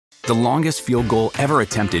The longest field goal ever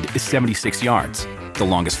attempted is 76 yards. The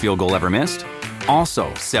longest field goal ever missed?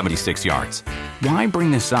 Also 76 yards. Why bring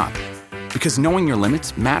this up? Because knowing your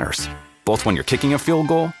limits matters, both when you're kicking a field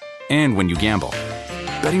goal and when you gamble.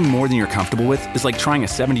 Betting more than you're comfortable with is like trying a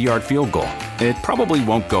 70-yard field goal. It probably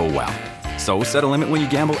won't go well. So set a limit when you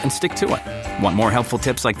gamble and stick to it. Want more helpful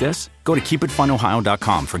tips like this? Go to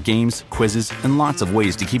keepitfunohio.com for games, quizzes, and lots of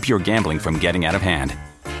ways to keep your gambling from getting out of hand.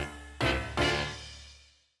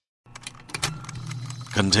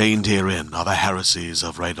 Contained herein are the heresies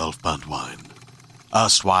of Radolf Burntwine,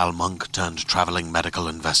 erstwhile monk turned traveling medical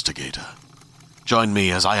investigator. Join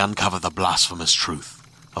me as I uncover the blasphemous truth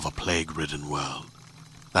of a plague-ridden world,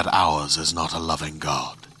 that ours is not a loving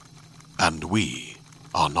God, and we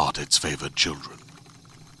are not its favored children.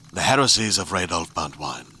 The heresies of Radolf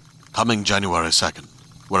Burntwine, coming January 2nd,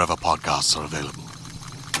 wherever podcasts are available.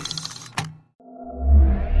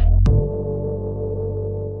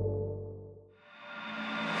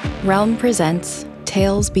 Realm presents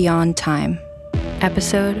Tales Beyond Time,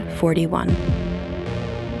 Episode 41.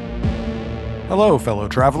 Hello, fellow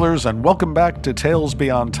travelers, and welcome back to Tales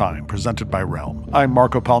Beyond Time, presented by Realm. I'm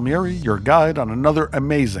Marco Palmieri, your guide on another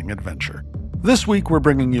amazing adventure. This week, we're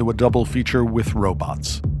bringing you a double feature with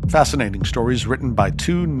Robots. Fascinating stories written by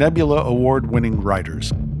two Nebula Award-winning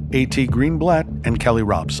writers, A.T. Greenblatt and Kelly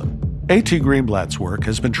Robson. A.T. Greenblatt's work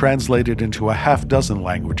has been translated into a half-dozen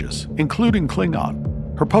languages, including Klingon.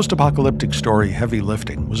 Her post-apocalyptic story, Heavy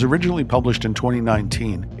Lifting, was originally published in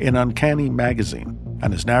 2019 in Uncanny Magazine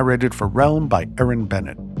and is narrated for Realm by Erin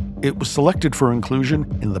Bennett. It was selected for inclusion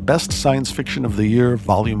in the Best Science Fiction of the Year,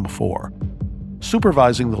 Volume 4.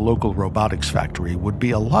 Supervising the local robotics factory would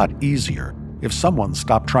be a lot easier if someone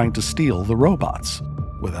stopped trying to steal the robots.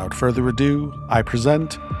 Without further ado, I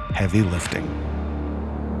present Heavy Lifting.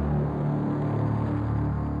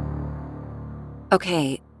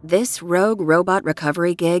 Okay, this rogue robot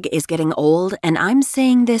recovery gig is getting old, and I'm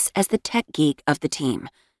saying this as the tech geek of the team.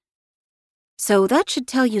 So that should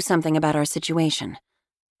tell you something about our situation.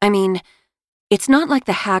 I mean, it's not like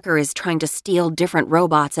the hacker is trying to steal different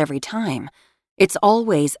robots every time. It's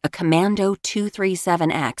always a Commando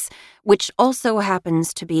 237X, which also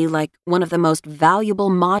happens to be like one of the most valuable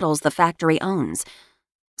models the factory owns.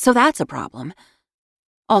 So that's a problem.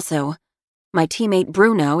 Also, my teammate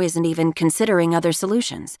Bruno isn't even considering other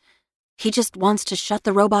solutions. He just wants to shut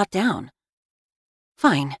the robot down.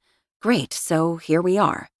 Fine. Great, so here we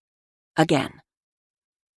are. Again.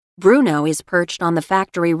 Bruno is perched on the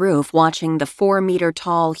factory roof watching the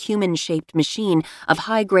 4-meter-tall human-shaped machine of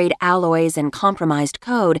high-grade alloys and compromised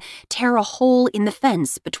code tear a hole in the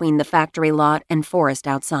fence between the factory lot and forest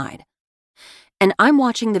outside. And I'm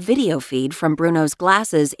watching the video feed from Bruno's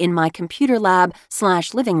glasses in my computer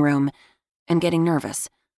lab/living room and getting nervous.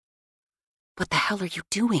 "What the hell are you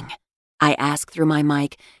doing?" I ask through my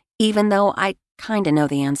mic, even though I kinda know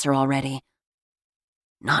the answer already.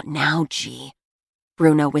 "Not now, G,"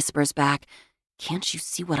 Bruno whispers back. "Can't you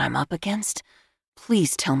see what I'm up against?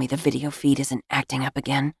 Please tell me the video feed isn't acting up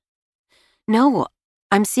again." "No,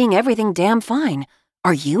 I'm seeing everything damn fine.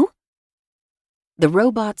 Are you?" The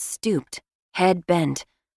robot stooped, head bent,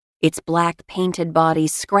 its black painted body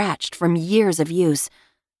scratched from years of use,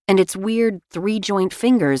 and its weird 3-joint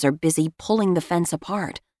fingers are busy pulling the fence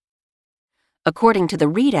apart. According to the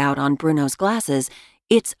readout on Bruno's glasses,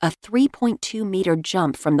 it's a 3.2-meter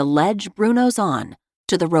jump from the ledge Bruno's on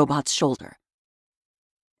to the robot's shoulder.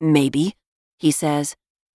 "Maybe," he says,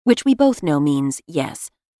 which we both know means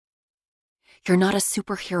yes. "You're not a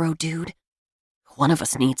superhero, dude. One of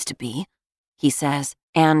us needs to be," he says,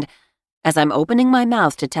 and as I'm opening my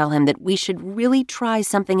mouth to tell him that we should really try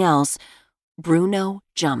something else, Bruno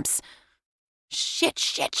jumps.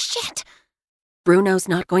 Shit. Bruno's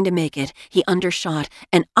not going to make it. He undershot,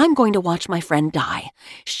 and I'm going to watch my friend die.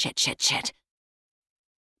 Shit.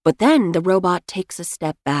 But then the robot takes a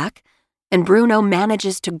step back, and Bruno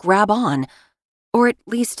manages to grab on. Or at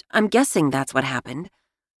least, I'm guessing that's what happened.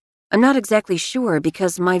 I'm not exactly sure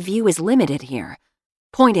because my view is limited here.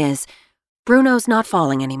 Point is, Bruno's not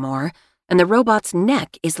falling anymore, and the robot's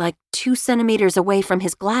neck is like 2 centimeters away from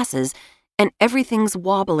his glasses, and everything's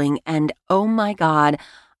wobbling, and oh my God,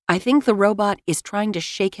 I think the robot is trying to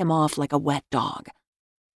shake him off like a wet dog.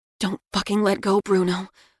 "Don't fucking let go, Bruno.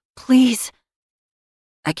 Please."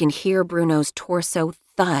 I can hear Bruno's torso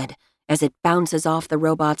thud as it bounces off the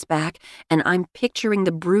robot's back, and I'm picturing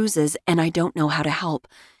the bruises and I don't know how to help.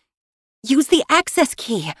 "Use the access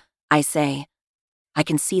key," I say. I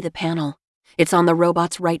can see the panel. It's on the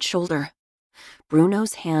robot's right shoulder.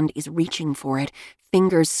 Bruno's hand is reaching for it,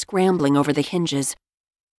 fingers scrambling over the hinges.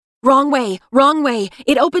 Wrong way!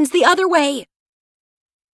 It opens the other way!"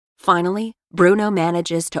 Finally, Bruno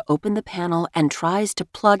manages to open the panel and tries to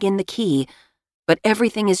plug in the key, but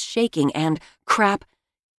everything is shaking and, crap,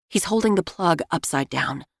 he's holding the plug upside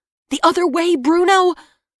down. The other way, Bruno!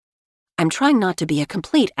 I'm trying not to be a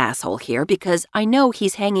complete asshole here because I know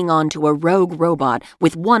he's hanging on to a rogue robot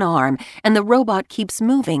with one arm and the robot keeps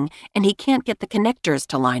moving and he can't get the connectors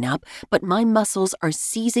to line up, but my muscles are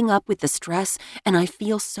seizing up with the stress and I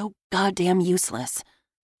feel so goddamn useless.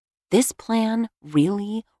 This plan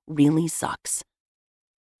really sucks.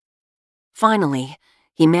 Finally,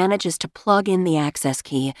 he manages to plug in the access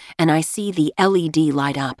key and I see the LED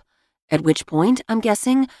light up, at which point, I'm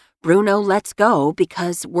guessing, Bruno lets go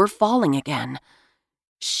because we're falling again.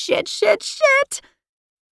 Shit.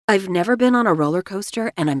 I've never been on a roller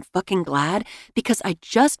coaster and I'm fucking glad because I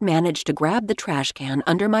just managed to grab the trash can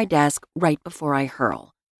under my desk right before I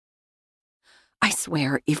hurl. I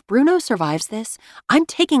swear, if Bruno survives this, I'm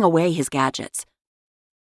taking away his gadgets.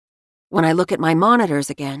 When I look at my monitors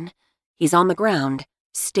again, he's on the ground,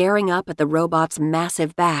 staring up at the robot's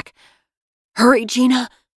massive back. "Hurry, Gina!"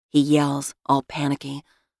 he yells, all panicky.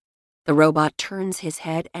 The robot turns his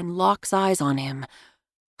head and locks eyes on him.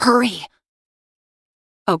 "Hurry!"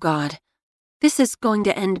 Oh God, this is going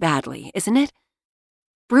to end badly, isn't it?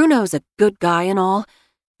 Bruno's a good guy and all,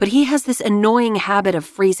 but he has this annoying habit of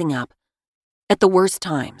freezing up. At the worst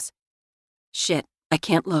times. Shit, I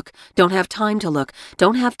can't look, don't have time to look,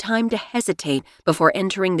 don't have time to hesitate before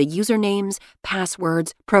entering the usernames,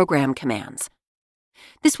 passwords, program commands.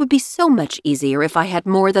 This would be so much easier if I had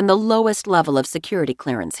more than the lowest level of security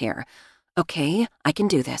clearance here. Okay, I can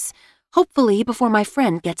do this. Hopefully before my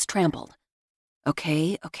friend gets trampled.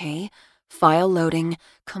 Okay. File loading.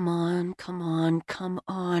 Come on.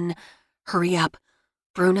 Hurry up.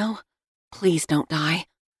 Bruno, please don't die.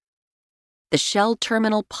 The shell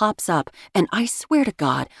terminal pops up, and I swear to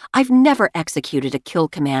God, I've never executed a kill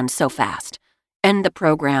command so fast. End the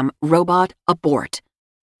program, robot, abort.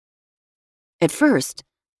 At first,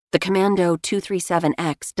 the Commando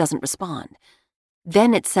 237X doesn't respond.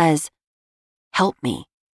 Then it says, "Help me."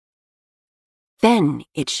 Then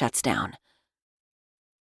it shuts down.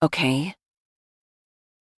 Okay,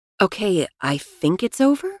 I think it's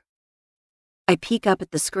over? I peek up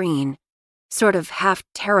at the screen, sort of half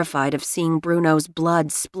terrified of seeing Bruno's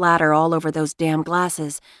blood splatter all over those damn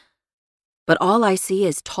glasses. But all I see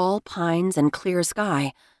is tall pines and clear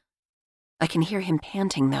sky. I can hear him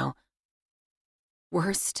panting, though.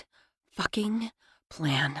 Worst fucking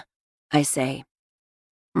plan, I say.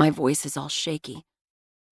 My voice is all shaky.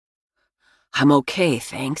 "I'm okay,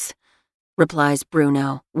 thanks," replies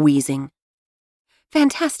Bruno, wheezing.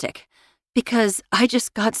 Fantastic, because I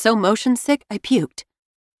just got so motion sick I puked.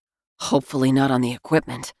 Hopefully not on the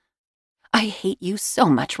equipment. I hate you so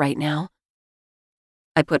much right now.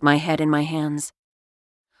 I put my head in my hands.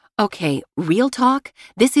 Okay, real talk,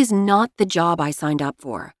 this is not the job I signed up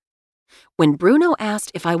for. When Bruno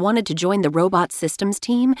asked if I wanted to join the robot systems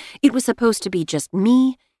team, it was supposed to be just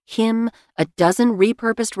me, him, a dozen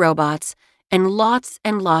repurposed robots, and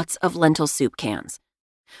lots of lentil soup cans.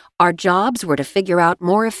 Our jobs were to figure out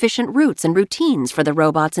more efficient routes and routines for the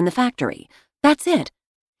robots in the factory. That's it.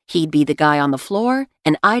 He'd be the guy on the floor,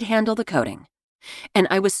 and I'd handle the coding. And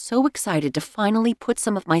I was so excited to finally put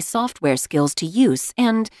some of my software skills to use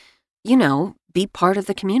and, be part of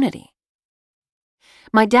the community.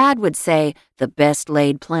 My dad would say the best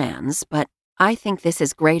laid plans, but I think this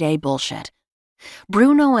is grade A bullshit.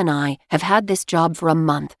 Bruno and I have had this job for a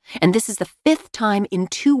month, and this is the 5th time in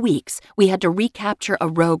 2 weeks we had to recapture a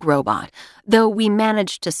rogue robot, though we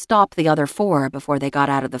managed to stop the other 4 before they got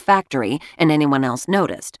out of the factory and anyone else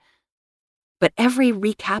noticed. But every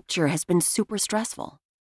recapture has been super stressful.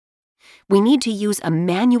 We need to use a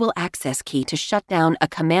manual access key to shut down a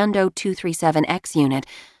Commando 237X unit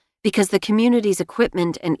because the community's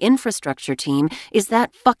equipment and infrastructure team is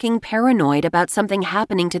that fucking paranoid about something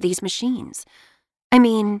happening to these machines. I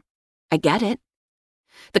mean, I get it.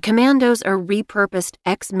 The Commandos are repurposed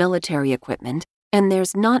ex-military equipment, and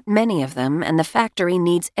there's not many of them, and the factory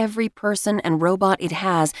needs every person and robot it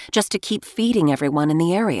has just to keep feeding everyone in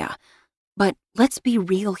the area. But let's be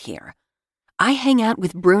real here. I hang out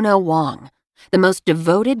with Bruno Wong, the most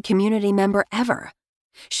devoted community member ever.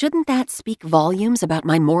 Shouldn't that speak volumes about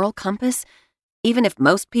my moral compass, even if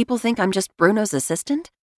most people think I'm just Bruno's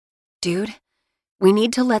assistant? Dude, we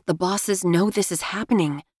need to let the bosses know this is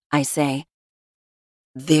happening, I say.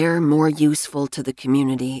 They're more useful to the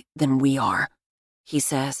community than we are, he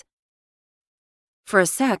says. For a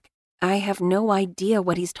sec, I have no idea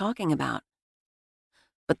what he's talking about.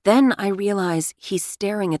 But then I realize he's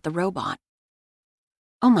staring at the robot.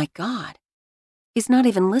 Oh my God, he's not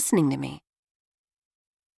even listening to me.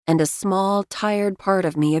 and a small, tired part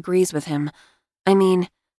of me agrees with him. I mean,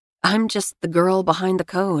 I'm just the girl behind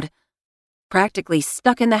the code, practically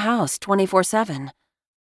stuck in the house 24/7.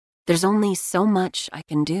 There's only so much I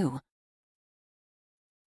can do.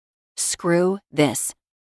 Screw this.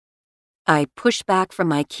 I push back from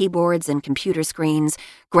my keyboards and computer screens,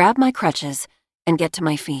 grab my crutches, and get to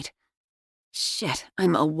my feet. Shit,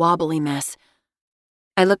 I'm a wobbly mess.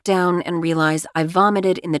 I look down and realize I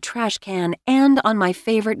vomited in the trash can and on my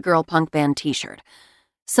favorite girl punk band t-shirt.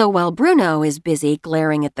 So while Bruno is busy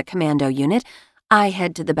glaring at the commando unit, I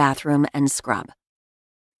head to the bathroom and scrub.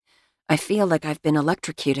 I feel like I've been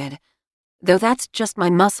electrocuted, though that's just my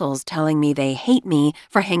muscles telling me they hate me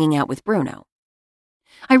for hanging out with Bruno.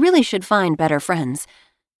 I really should find better friends,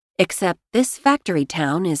 except this factory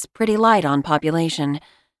town is pretty light on population,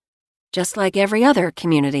 just like every other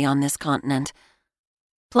community on this continent.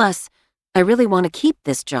 Plus, I really want to keep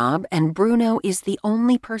this job, and Bruno is the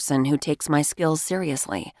only person who takes my skills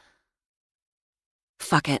seriously.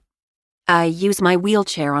 Fuck it. I use my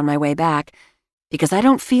wheelchair on my way back, because I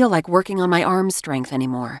don't feel like working on my arm strength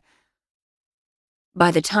anymore.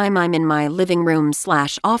 By the time I'm in my living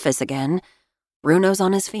room/office again, Bruno's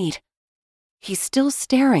on his feet. He's still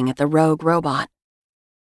staring at the rogue robot.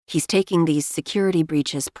 He's taking these security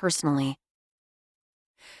breaches personally.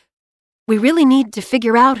 "We really need to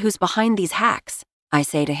figure out who's behind these hacks," I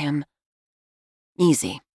say to him.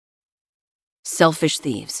 "Easy. Selfish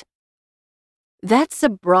thieves." That's a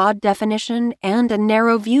broad definition and a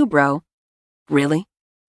narrow view, bro. Really?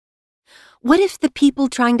 What if the people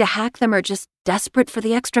trying to hack them are just desperate for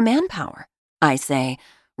the extra manpower? I say,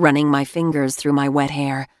 running my fingers through my wet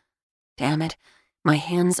hair. Damn it, my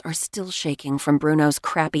hands are still shaking from Bruno's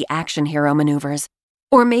crappy action hero maneuvers.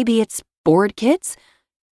 Or maybe it's bored kids?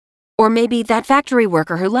 Or maybe that factory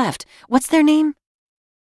worker who left. What's their name?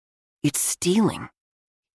 "It's stealing,"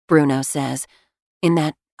 Bruno says, in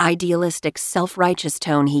that idealistic, self-righteous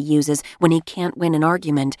tone he uses when he can't win an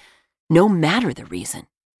argument, no matter the reason.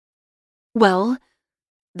 Well,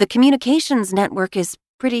 the communications network is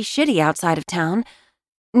pretty shitty outside of town.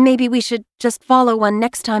 Maybe we should just follow one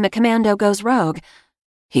next time a commando goes rogue.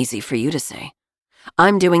 Easy for you to say.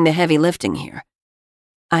 I'm doing the heavy lifting here.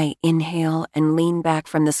 I inhale and lean back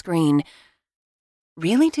from the screen.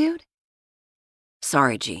 Really, dude?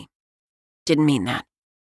 Sorry, G. Didn't mean that.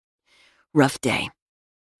 Rough day.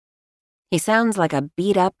 He sounds like a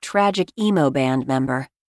beat-up, tragic emo band member.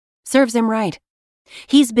 Serves him right.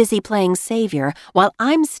 He's busy playing savior while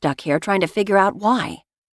I'm stuck here trying to figure out why.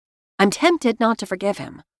 I'm tempted not to forgive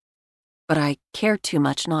him, but I care too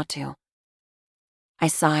much not to. I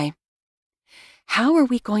sigh. How are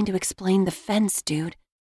we going to explain the fence, dude?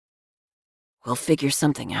 We'll figure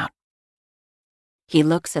something out. He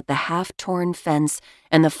looks at the half-torn fence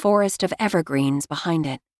and the forest of evergreens behind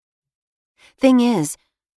it. Thing is,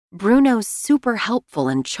 Bruno's super helpful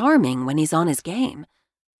and charming when he's on his game.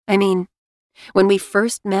 I mean, when we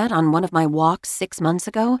first met on one of my walks 6 months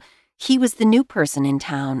ago, he was the new person in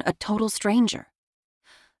town, a total stranger.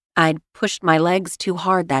 I'd pushed my legs too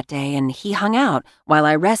hard that day, and he hung out while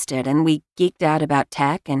I rested, and we geeked out about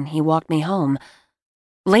tech, and he walked me home.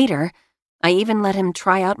 Later, I even let him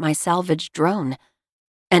try out my salvaged drone,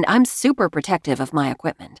 and I'm super protective of my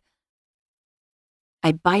equipment.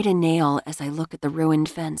 I bite a nail as I look at the ruined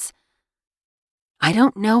fence. I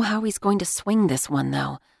don't know how he's going to swing this one,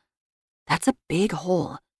 though. That's a big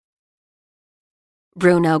hole.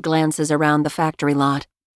 Bruno glances around the factory lot.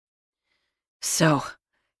 So,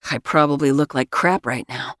 I probably look like crap right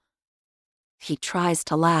now. He tries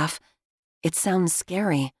to laugh. It sounds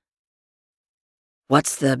scary.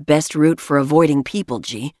 What's the best route for avoiding people,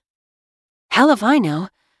 G? Hell if I know.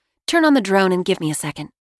 Turn on the drone and give me a second.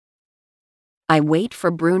 I wait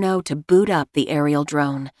for Bruno to boot up the aerial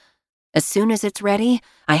drone. As soon as it's ready,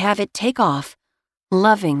 I have it take off,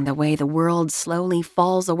 loving the way the world slowly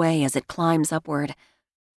falls away as it climbs upward.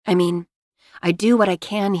 I mean, I do what I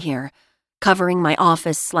can here, covering my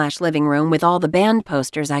office/living room with all the band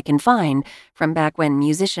posters I can find from back when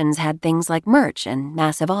musicians had things like merch and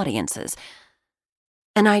massive audiences.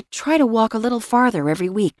 And I try to walk a little farther every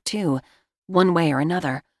week, too, one way or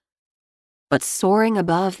another. But soaring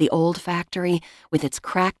above the old factory with its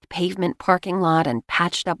cracked pavement parking lot and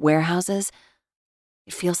patched-up warehouses,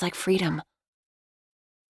 it feels like freedom.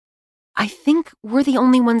 I think we're the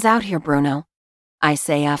only ones out here, Bruno, I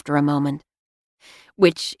say after a moment.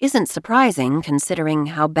 Which isn't surprising considering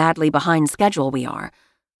how badly behind schedule we are.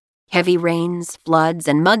 Heavy rains, floods,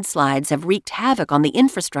 and mudslides have wreaked havoc on the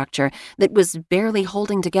infrastructure that was barely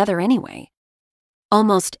holding together anyway.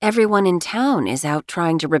 Almost everyone in town is out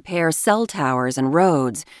trying to repair cell towers and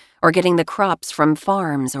roads, or getting the crops from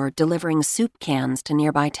farms, or delivering soup cans to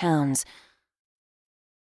nearby towns.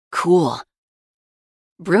 Cool.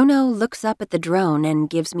 Bruno looks up at the drone and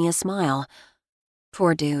gives me a smile.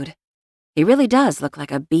 Poor dude. He really does look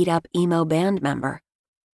like a beat-up emo band member.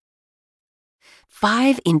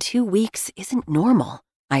 5 in 2 weeks isn't normal,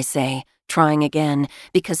 I say, trying again,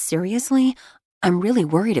 because seriously, I'm really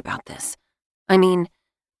worried about this. I mean,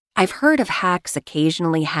 I've heard of hacks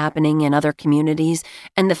occasionally happening in other communities,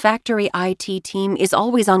 and the factory IT team is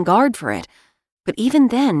always on guard for it. But even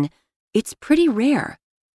then, it's pretty rare.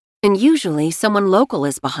 And usually someone local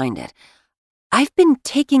is behind it. I've been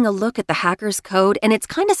taking a look at the hacker's code, and it's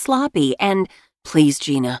kind of sloppy, and please,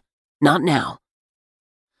 Gina, not now.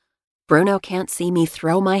 Bruno can't see me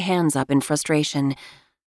throw my hands up in frustration.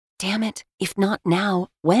 Damn it, if not now,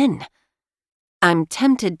 when? I'm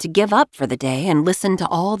tempted to give up for the day and listen to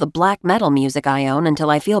all the black metal music I own until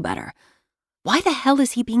I feel better. Why the hell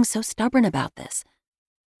is he being so stubborn about this?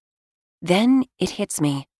 Then it hits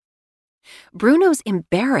me. Bruno's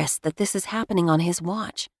embarrassed that this is happening on his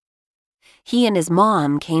watch. He and his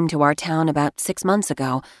mom came to our town about 6 months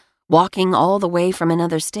ago, walking all the way from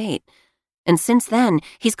another state, and since then,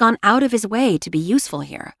 he's gone out of his way to be useful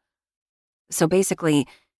here. So basically,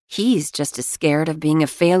 he's just as scared of being a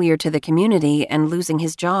failure to the community and losing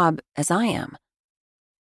his job as I am.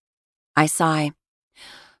 I sigh.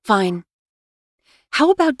 Fine. How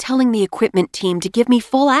about telling the equipment team to give me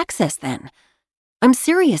full access then? I'm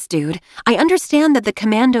serious, dude. I understand that the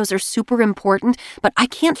commandos are super important, but I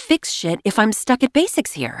can't fix shit if I'm stuck at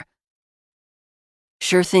basics here.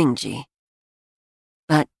 Sure thing, G.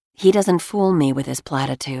 But he doesn't fool me with his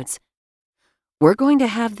platitudes. We're going to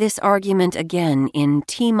have this argument again in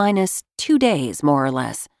T-minus 2 days, more or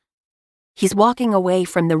less. He's walking away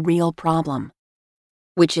from the real problem,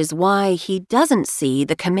 which is why he doesn't see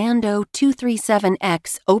the Commando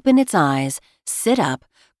 237X open its eyes, sit up,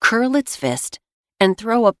 curl its fist, and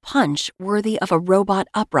throw a punch worthy of a robot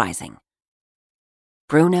uprising.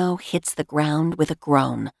 Bruno hits the ground with a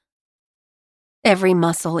groan. Every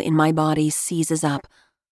muscle in my body seizes up.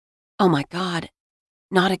 Oh my God,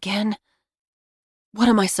 not again? What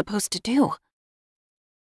am I supposed to do?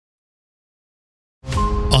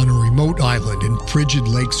 On a remote island in frigid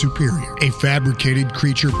Lake Superior, a fabricated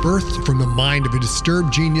creature birthed from the mind of a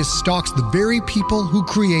disturbed genius stalks the very people who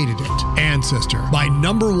created it. Ancestor, by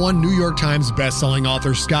 #1 New York Times bestselling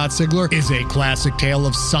author Scott Sigler, is a classic tale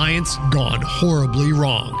of science gone horribly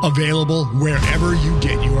wrong. Available wherever you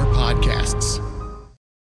get your podcasts.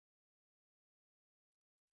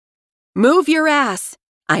 Move your ass,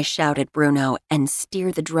 I shout at Bruno and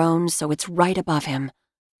steer the drone so it's right above him.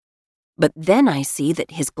 But then I see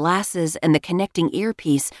that his glasses and the connecting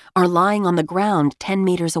earpiece are lying on the ground 10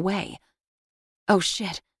 meters away. Oh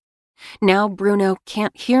shit. Now Bruno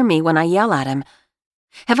can't hear me when I yell at him.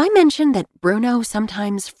 Have I mentioned that Bruno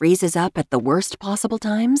sometimes freezes up at the worst possible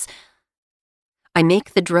times? I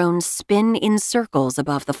make the drone spin in circles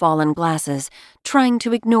above the fallen glasses, trying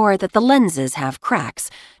to ignore that the lenses have cracks,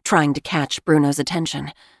 trying to catch Bruno's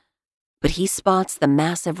attention. But he spots the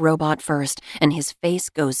massive robot first, and his face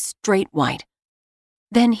goes straight white.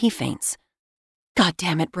 Then he faints. God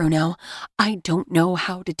damn it, Bruno. I don't know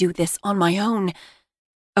how to do this on my own.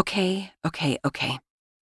 Okay.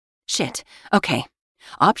 Shit, okay.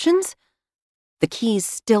 Options? The key's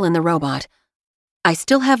still in the robot. I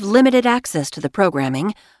still have limited access to the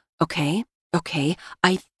programming. Okay,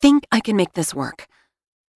 I think I can make this work.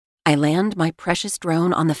 I land my precious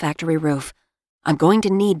drone on the factory roof. I'm going to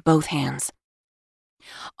need both hands.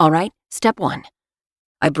 All right, step 1.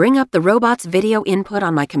 I bring up the robot's video input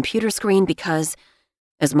on my computer screen because,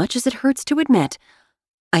 as much as it hurts to admit,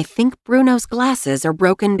 I think Bruno's glasses are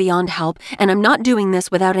broken beyond help, and I'm not doing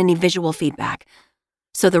this without any visual feedback.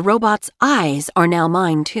 So the robot's eyes are now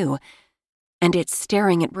mine too, and it's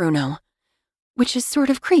staring at Bruno, which is sort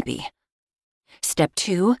of creepy. Step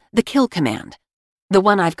 2, the kill command, the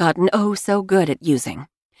one I've gotten oh so good at using.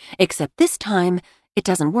 Except this time, it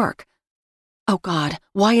doesn't work. Oh God,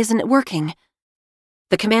 why isn't it working?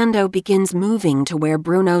 The commando begins moving to where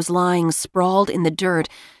Bruno's lying sprawled in the dirt,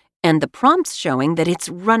 and the prompt's showing that it's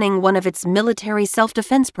running one of its military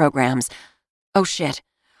self-defense programs. Oh shit.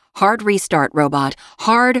 Hard restart, robot.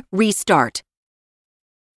 Hard restart.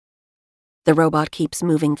 The robot keeps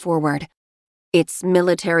moving forward. Its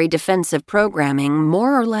military defensive programming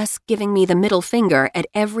more or less giving me the middle finger at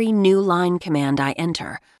every new line command I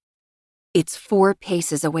enter. It's 4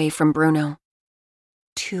 paces away from Bruno.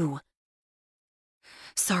 2.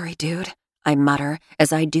 Sorry, dude, I mutter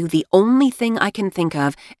as I do the only thing I can think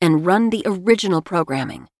of and run the original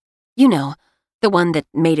programming. You know, the one that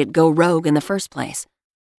made it go rogue in the first place.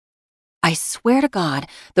 I swear to God,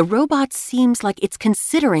 the robot seems like it's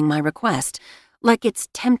considering my request, like it's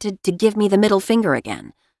tempted to give me the middle finger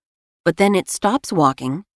again. But then it stops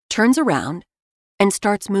walking, turns around, and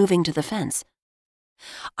starts moving to the fence.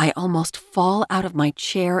 I almost fall out of my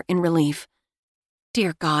chair in relief.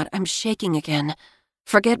 Dear God, I'm shaking again.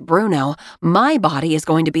 Forget Bruno. My body is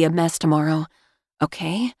going to be a mess tomorrow.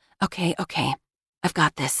 Okay. I've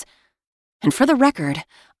got this. And for the record,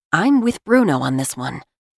 I'm with Bruno on this one.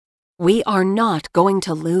 We are not going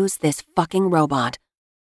to lose this fucking robot.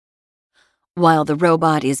 While the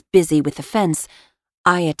robot is busy with the fence,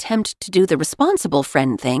 I attempt to do the responsible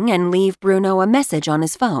friend thing and leave Bruno a message on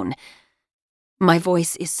his phone. My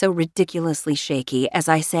voice is so ridiculously shaky as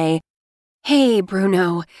I say, "Hey,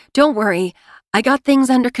 Bruno, don't worry, I got things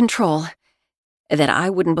under control," that I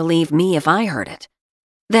wouldn't believe me if I heard it.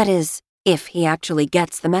 That is, if he actually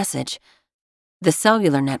gets the message. The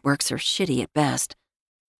cellular networks are shitty at best.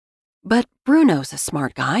 But Bruno's a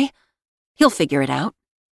smart guy. He'll figure it out.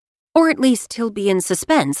 Or at least he'll be in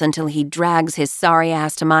suspense until he drags his sorry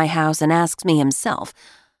ass to my house and asks me himself.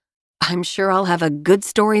 I'm sure I'll have a good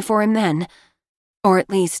story for him then. Or at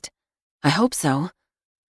least, I hope so.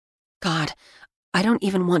 God, I don't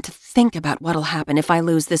even want to think about what'll happen if I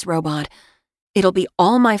lose this robot. It'll be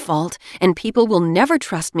all my fault, and people will never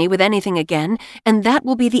trust me with anything again, and that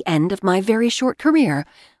will be the end of my very short career.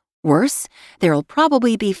 Worse, there'll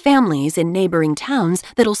probably be families in neighboring towns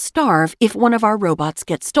that'll starve if one of our robots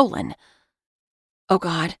gets stolen. Oh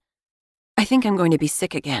God, I think I'm going to be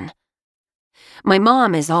sick again. My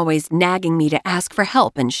mom is always nagging me to ask for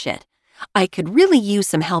help and shit. I could really use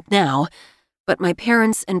some help now, but my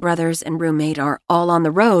parents and brothers and roommate are all on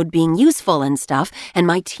the road being useful and stuff, and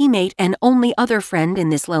my teammate and only other friend in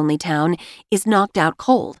this lonely town is knocked out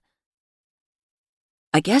cold.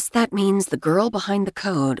 I guess that means the girl behind the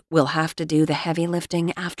code will have to do the heavy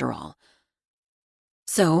lifting after all.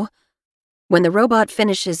 So, when the robot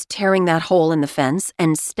finishes tearing that hole in the fence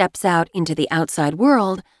and steps out into the outside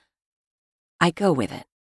world, I go with it.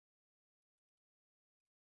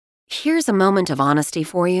 Here's a moment of honesty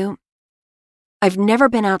for you. I've never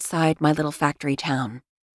been outside my little factory town.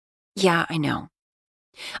 Yeah, I know.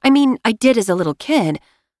 I mean, I did as a little kid,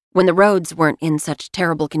 when the roads weren't in such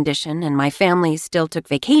terrible condition and my family still took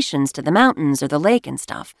vacations to the mountains or the lake and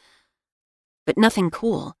stuff. But nothing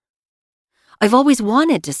cool. I've always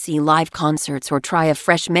wanted to see live concerts or try a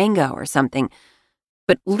fresh mango or something,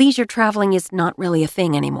 but leisure traveling is not really a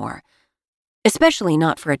thing anymore, especially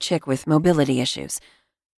not for a chick with mobility issues.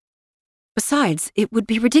 Besides, it would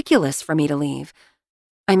be ridiculous for me to leave.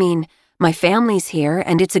 I mean, my family's here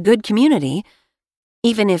and it's a good community,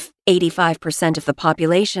 even if 85% of the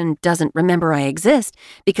population doesn't remember I exist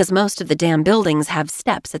because most of the damn buildings have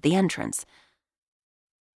steps at the entrance.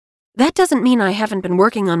 That doesn't mean I haven't been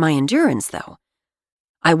working on my endurance, though.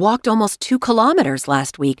 I walked almost 2 kilometers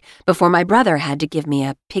last week before my brother had to give me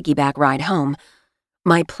a piggyback ride home.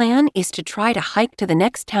 My plan is to try to hike to the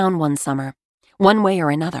next town one summer, one way or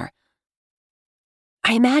another.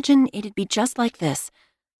 I imagine it'd be just like this,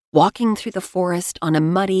 walking through the forest on a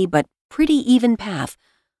muddy but pretty even path,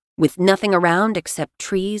 with nothing around except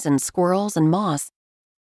trees and squirrels and moss.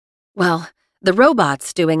 Well, the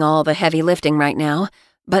robot's doing all the heavy lifting right now,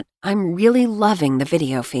 but I'm really loving the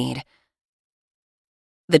video feed.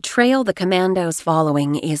 The trail the commando's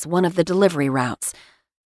following is one of the delivery routes.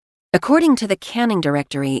 According to the canning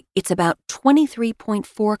directory, it's about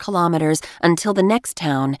 23.4 kilometers until the next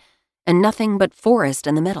town, and nothing but forest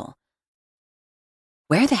in the middle.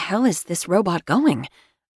 Where the hell is this robot going?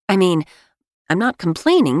 I mean, I'm not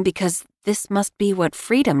complaining because this must be what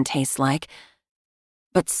freedom tastes like.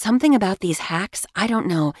 But something about these hacks, I don't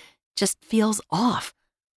know, just feels off.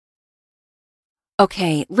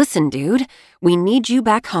 Okay, listen, dude, we need you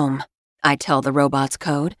back home, I tell the robot's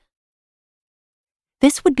code.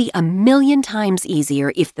 This would be 1,000,000 times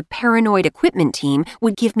easier if the paranoid equipment team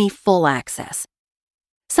would give me full access.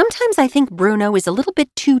 Sometimes I think Bruno is a little bit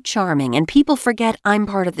too charming and people forget I'm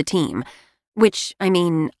part of the team, which, I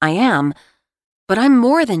mean, I am, but I'm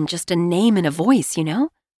more than just a name and a voice, you know?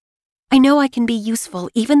 I know I can be useful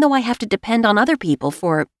even though I have to depend on other people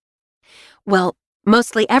for, well,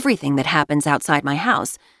 mostly everything that happens outside my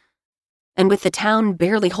house. And with the town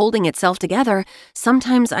barely holding itself together,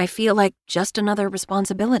 sometimes I feel like just another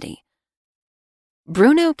responsibility.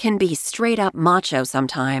 Bruno can be straight up macho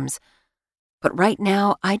sometimes, but right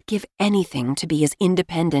now I'd give anything to be as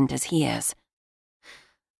independent as he is.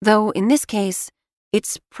 Though in this case,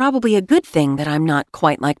 it's probably a good thing that I'm not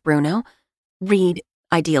quite like Bruno, read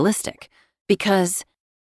idealistic, because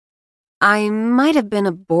I might have been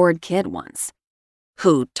a bored kid once,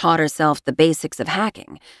 who taught herself the basics of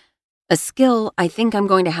hacking, A skill I think I'm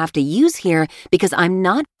going to have to use here because I'm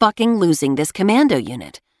not fucking losing this commando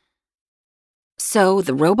unit. So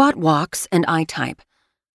the robot walks and I type.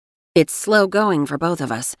 It's slow going for both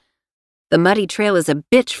of us. The muddy trail is a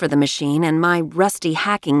bitch for the machine, and my rusty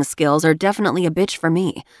hacking skills are definitely a bitch for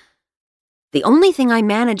me. The only thing I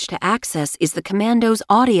manage to access is the commando's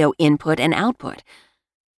audio input and output.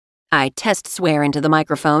 I test swear into the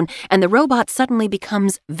microphone, and the robot suddenly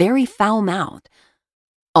becomes very foul-mouthed.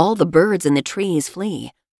 All the birds in the trees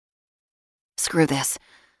flee. Screw this.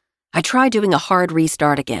 I try doing a hard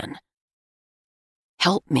restart again.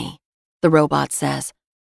 Help me, the robot says.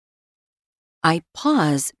 I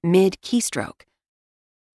pause mid-keystroke.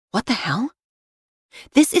 What the hell?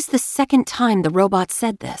 This is the second time the robot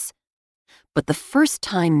said this, but the first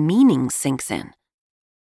time meaning sinks in.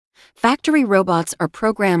 Factory robots are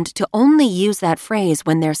programmed to only use that phrase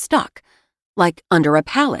when they're stuck, like under a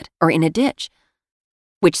pallet or in a ditch,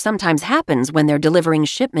 which sometimes happens when they're delivering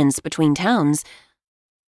shipments between towns.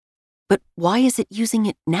 But why is it using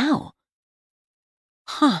it now?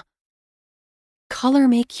 Color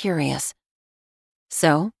me curious.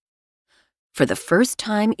 So, for the first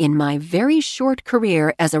time in my very short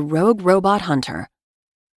career as a rogue robot hunter,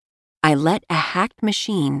 I let a hacked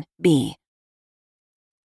machine be.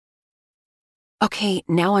 Okay,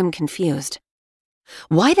 now I'm confused.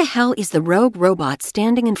 Why the hell is the rogue robot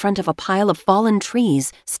standing in front of a pile of fallen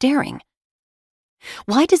trees, staring?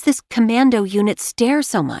 Why does this commando unit stare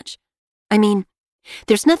so much? I mean,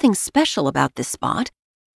 there's nothing special about this spot.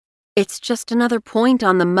 It's just another point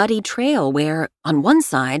on the muddy trail where, on one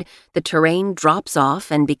side, the terrain drops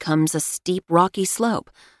off and becomes a steep, rocky slope,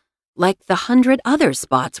 like the 100 other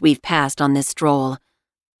spots we've passed on this stroll.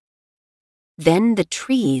 Then the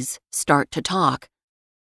trees start to talk.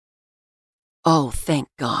 Oh, thank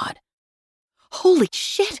God. Holy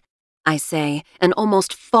shit, I say, and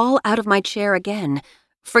almost fall out of my chair again,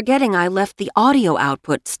 forgetting I left the audio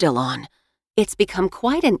output still on. It's become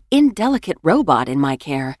quite an indelicate robot in my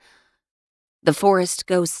care. The forest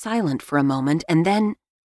goes silent for a moment, and then...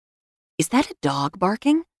 Is that a dog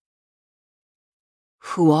barking?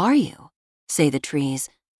 Who are you? Say the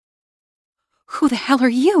trees. Who the hell are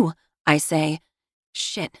you? I say.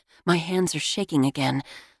 Shit, my hands are shaking again.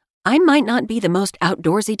 I might not be the most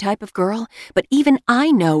outdoorsy type of girl, but even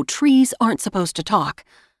I know trees aren't supposed to talk.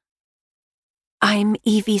 I'm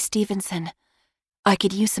Evie Stevenson. I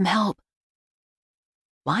could use some help.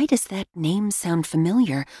 Why does that name sound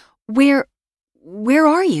familiar? Where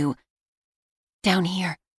are you? Down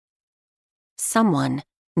here. Someone,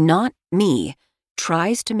 not me,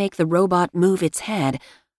 tries to make the robot move its head,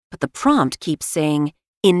 but the prompt keeps saying,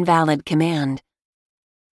 invalid command.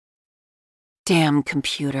 Damn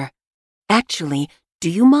computer. Actually, do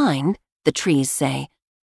you mind? The trees say.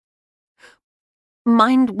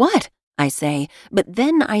 Mind what? I say, but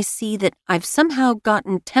then I see that I've somehow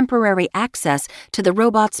gotten temporary access to the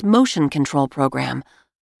robot's motion control program.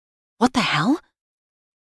 What the hell?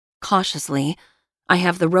 Cautiously, I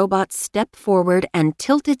have the robot step forward and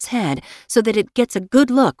tilt its head so that it gets a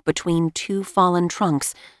good look between two fallen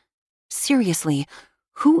trunks. Seriously,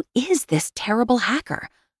 who is this terrible hacker?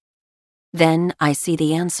 Then I see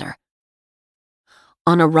the answer.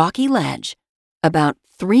 On a rocky ledge, about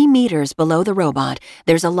 3 meters below the robot,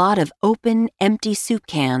 there's a lot of open, empty soup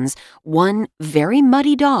cans, one very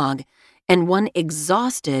muddy dog, and one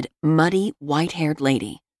exhausted, muddy, white-haired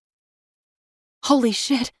lady. Holy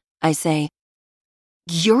shit, I say.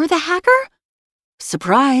 You're the hacker?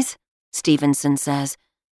 Surprise, Stevenson says.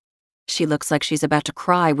 She looks like she's about to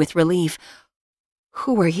cry with relief.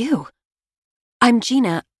 Who are you? I'm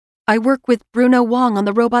Gina. I work with Bruno Wong on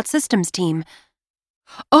the robot systems team.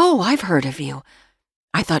 Oh, I've heard of you.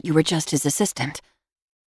 I thought you were just his assistant.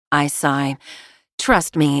 I sigh.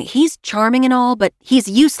 Trust me, he's charming and all, but he's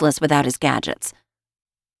useless without his gadgets.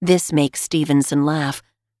 This makes Stevenson laugh.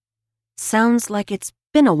 Sounds like it's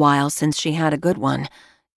been a while since she had a good one.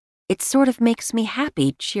 It sort of makes me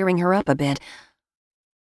happy, cheering her up a bit.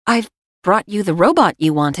 I've brought you the robot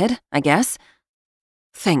you wanted, I guess.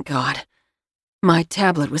 Thank God. My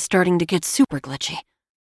tablet was starting to get super glitchy.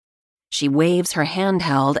 She waves her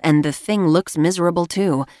handheld, and the thing looks miserable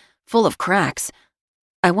too, full of cracks.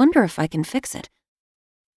 I wonder if I can fix it.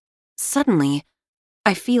 Suddenly,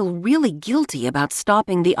 I feel really guilty about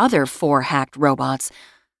stopping the other 4 hacked robots.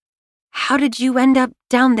 How did you end up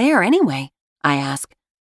down there anyway? I ask.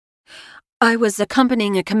 I was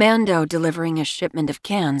accompanying a commando delivering a shipment of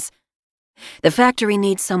cans. The factory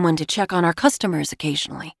needs someone to check on our customers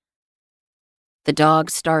occasionally. The dog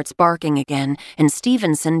starts barking again, and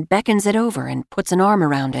Stevenson beckons it over and puts an arm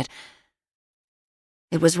around it.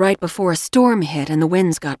 It was right before a storm hit and the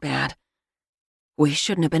winds got bad. We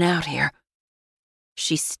shouldn't have been out here.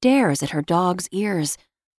 She stares at her dog's ears.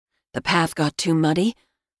 The path got too muddy.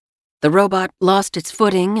 The robot lost its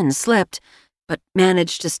footing and slipped, but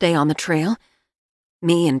managed to stay on the trail.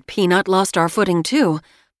 Me and Peanut lost our footing too,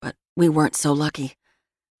 but we weren't so lucky.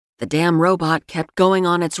 The damn robot kept going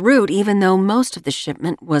on its route even though most of the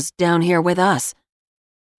shipment was down here with us.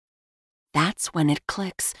 That's when it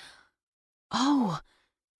clicks. Oh,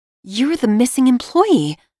 you're the missing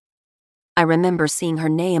employee. I remember seeing her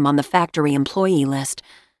name on the factory employee list.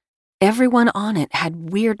 Everyone on it had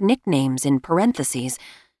weird nicknames in parentheses.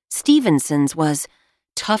 Stevenson's was,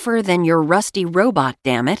 "Tougher than your rusty robot,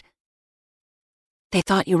 damn it." They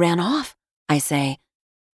thought you ran off, I say.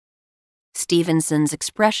 Stevenson's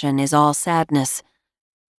expression is all sadness.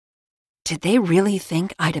 Did they really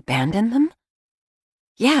think I'd abandoned them?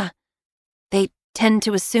 Yeah, they tend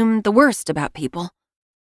to assume the worst about people.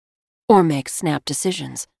 Or make snap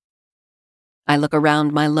decisions. I look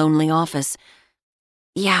around my lonely office.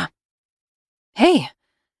 Yeah. Hey,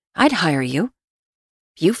 I'd hire you.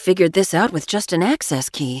 You figured this out with just an access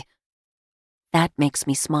key. That makes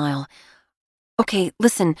me smile. Okay,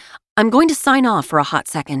 listen, I'm going to sign off for a hot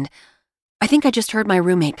second. I think I just heard my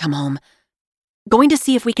roommate come home. Going to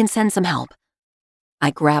see if we can send some help.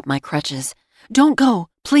 I grab my crutches. Don't go,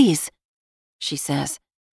 please, she says.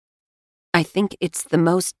 I think it's the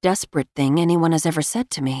most desperate thing anyone has ever said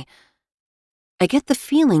to me. I get the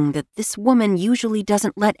feeling that this woman usually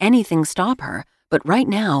doesn't let anything stop her, but right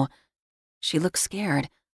now, she looks scared.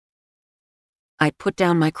 I put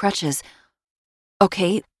down my crutches.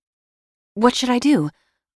 Okay, what should I do?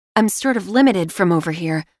 I'm sort of limited from over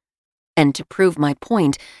here. And to prove my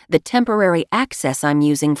point, the temporary access I'm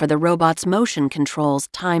using for the robot's motion controls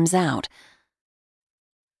times out.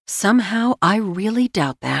 Somehow, I really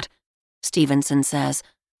doubt that, Stevenson says.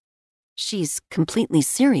 She's completely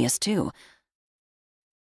serious, too.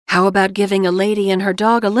 How about giving a lady and her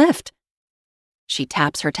dog a lift? She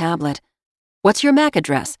taps her tablet. What's your MAC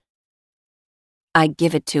address? I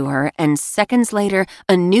give it to her, and seconds later,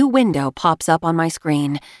 a new window pops up on my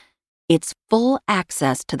screen. It's full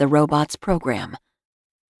access to the robot's program.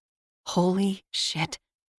 Holy shit.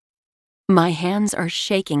 My hands are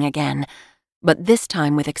shaking again, but this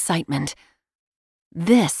time with excitement.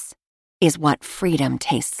 This is what freedom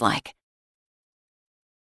tastes like.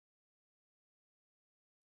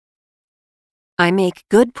 I make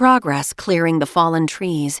good progress clearing the fallen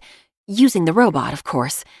trees, using the robot, of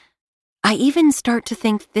course. I even start to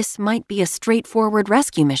think this might be a straightforward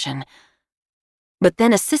rescue mission. But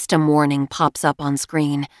then a system warning pops up on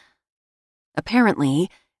screen. Apparently,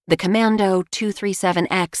 the Commando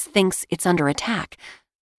 237X thinks it's under attack.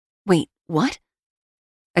 Wait, what?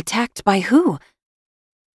 Attacked by who?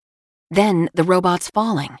 Then the robot's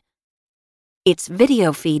falling. Its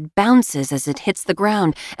video feed bounces as it hits the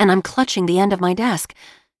ground, and I'm clutching the end of my desk.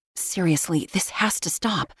 Seriously, this has to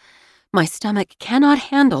stop. My stomach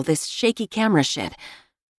cannot handle this shaky camera shit.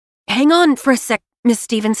 Hang on for a sec, Miss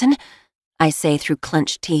Stevenson, I say through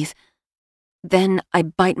clenched teeth. Then I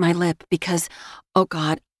bite my lip because, oh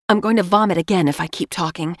God, I'm going to vomit again if I keep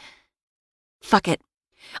talking. Fuck it.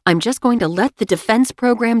 I'm just going to let the defense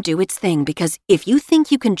program do its thing because if you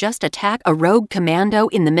think you can just attack a rogue commando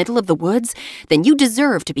in the middle of the woods, then you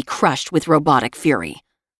deserve to be crushed with robotic fury.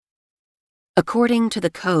 According to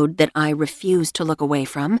the code that I refuse to look away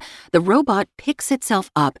from, the robot picks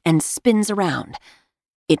itself up and spins around.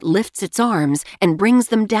 It lifts its arms and brings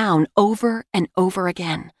them down over and over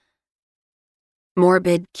again.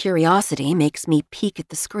 Morbid curiosity makes me peek at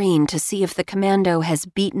the screen to see if the commando has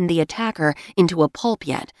beaten the attacker into a pulp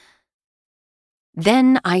yet.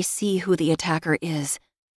 Then I see who the attacker is,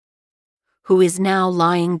 who is now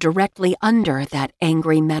lying directly under that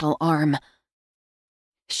angry metal arm.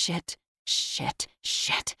 Shit, shit,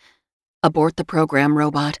 shit. Abort the program,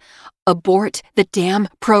 robot. Abort the damn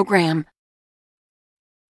program.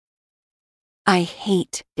 I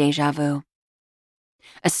hate déjà vu.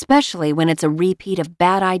 Especially when it's a repeat of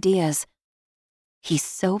bad ideas. He's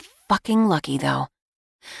so fucking lucky, though.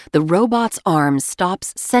 The robot's arm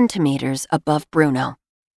stops centimeters above Bruno.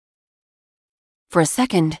 For a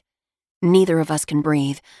second, neither of us can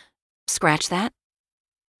breathe. Scratch that.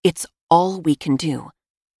 It's all we can do.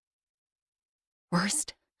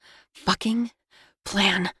 Worst fucking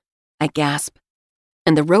plan, I gasp,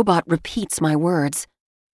 and the robot repeats my words.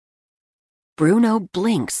 Bruno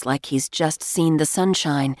blinks like he's just seen the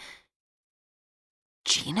sunshine.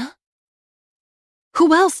 Gina?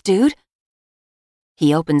 Who else, dude?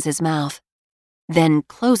 He opens his mouth, then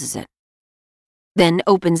closes it, then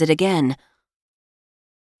opens it again.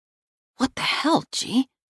 What the hell, G?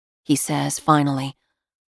 He says finally.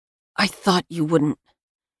 I thought you wouldn't.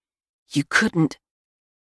 You couldn't.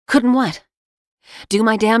 Couldn't what? Do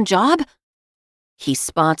my damn job? He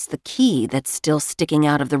spots the key that's still sticking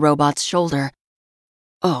out of the robot's shoulder.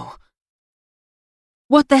 Oh.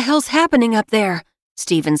 What the hell's happening up there?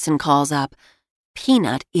 Stevenson calls up.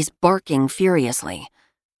 Peanut is barking furiously.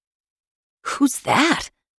 Who's that?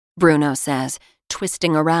 Bruno says,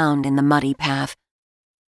 twisting around in the muddy path.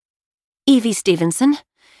 Evie Stevenson.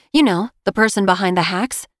 You know, the person behind the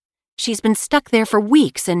hacks. She's been stuck there for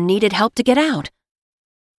weeks and needed help to get out.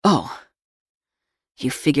 Oh.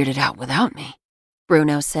 You figured it out without me,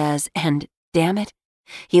 Bruno says, and, damn it,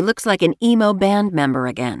 he looks like an emo band member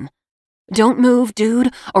again. Don't move,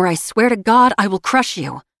 dude, or I swear to God I will crush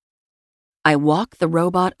you. I walk the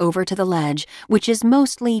robot over to the ledge, which is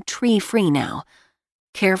mostly tree-free now.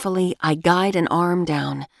 Carefully, I guide an arm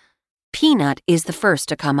down. Peanut is the first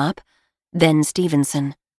to come up, then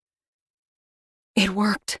Stevenson. It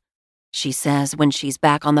worked, she says when she's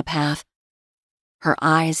back on the path. Her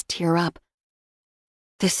eyes tear up.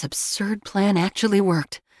 This absurd plan actually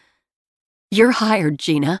worked. You're hired,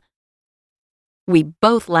 Gina. We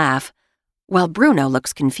both laugh, while Bruno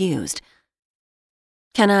looks confused.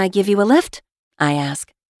 Can I give you a lift? I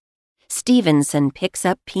ask. Stevenson picks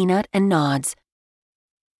up Peanut and nods.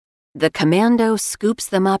 The commando scoops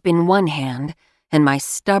them up in one hand, and my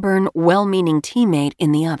stubborn, well-meaning teammate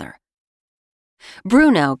in the other.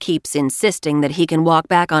 Bruno keeps insisting that he can walk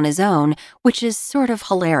back on his own, which is sort of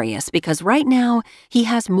hilarious because right now he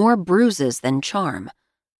has more bruises than charm.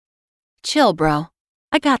 Chill, bro.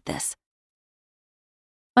 I got this.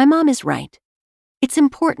 My mom is right. It's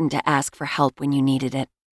important to ask for help when you needed it.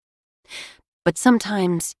 But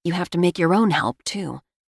sometimes you have to make your own help, too.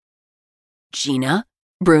 Gina,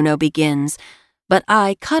 Bruno begins, but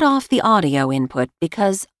I cut off the audio input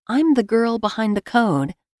because I'm the girl behind the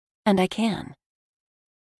code, and I can.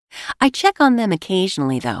 I check on them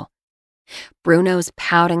occasionally, though. Bruno's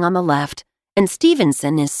pouting on the left, and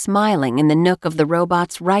Stevenson is smiling in the nook of the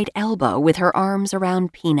robot's right elbow with her arms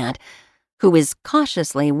around Peanut, who is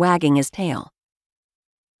cautiously wagging his tail.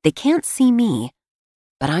 They can't see me,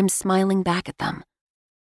 but I'm smiling back at them.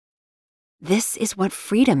 This is what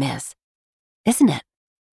freedom is, isn't it?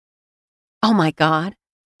 Oh my God,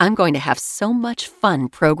 I'm going to have so much fun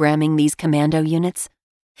programming these commando units.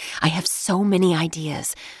 I have so many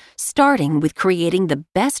ideas, starting with creating the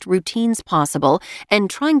best routines possible and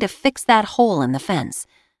trying to fix that hole in the fence.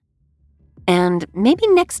 And maybe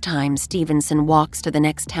next time Stevenson walks to the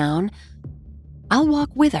next town, I'll walk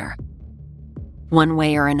with her, one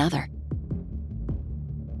way or another.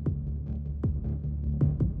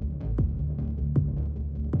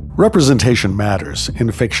 Representation matters,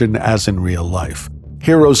 in fiction as in real life.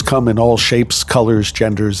 Heroes come in all shapes, colors,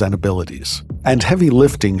 genders, and abilities. And heavy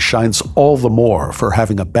lifting shines all the more for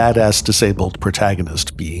having a badass disabled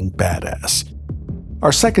protagonist being badass.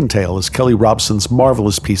 Our second tale is Kelly Robson's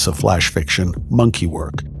marvelous piece of flash fiction, Monkey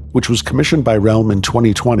Work, which was commissioned by Realm in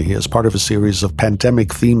 2020 as part of a series of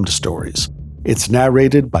pandemic-themed stories. It's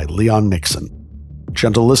narrated by Leon Nixon.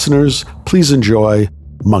 Gentle listeners, please enjoy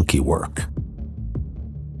Monkey Work.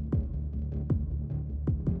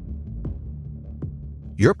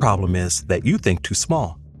 Your problem is that you think too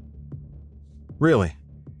small. Really,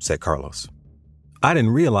 said Carlos. I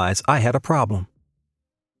didn't realize I had a problem.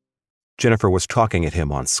 Jennifer was talking at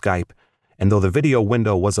him on Skype, and though the video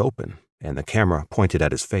window was open and the camera pointed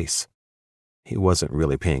at his face, he wasn't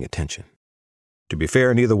really paying attention. To be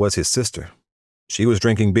fair, neither was his sister. She was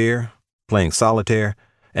drinking beer, playing solitaire,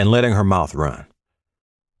 and letting her mouth run.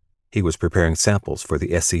 He was preparing samples for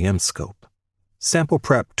the SEM scope. Sample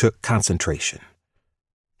prep took concentration.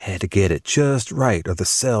 Had to get it just right or the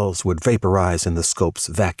cells would vaporize in the scope's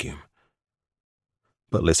vacuum.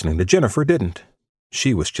 But listening to Jennifer didn't.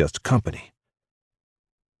 She was just company.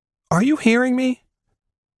 Are you hearing me?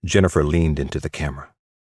 Jennifer leaned into the camera.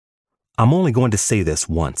 I'm only going to say this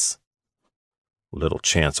once. Little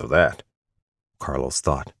chance of that, Carlos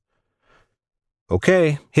thought.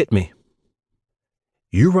 Okay, hit me.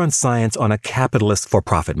 You run science on a capitalist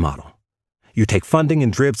for-profit model. You take funding in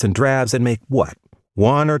dribs and drabs and make what?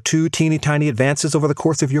 1 or 2 teeny-tiny advances over the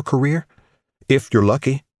course of your career? If you're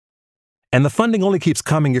lucky. And the funding only keeps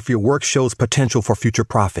coming if your work shows potential for future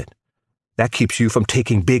profit. That keeps you from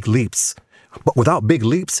taking big leaps. But without big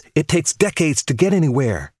leaps, it takes decades to get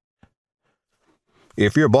anywhere.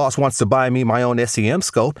 If your boss wants to buy me my own SEM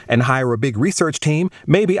scope and hire a big research team,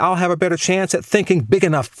 maybe I'll have a better chance at thinking big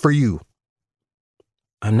enough for you.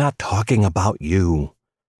 I'm not talking about you.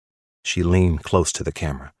 She leaned close to the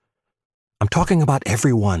camera. I'm talking about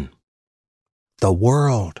everyone. The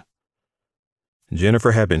world.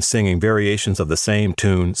 Jennifer had been singing variations of the same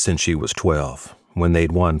tune since she was 12, when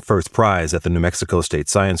they'd won first prize at the New Mexico State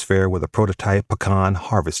Science Fair with a prototype pecan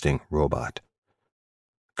harvesting robot.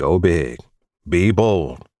 Go big, be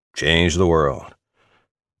bold, change the world.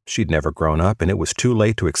 She'd never grown up, and it was too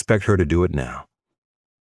late to expect her to do it now.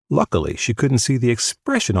 Luckily, she couldn't see the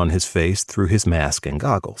expression on his face through his mask and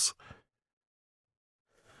goggles.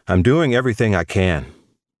 I'm doing everything I can.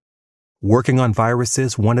 Working on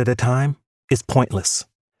viruses one at a time is pointless.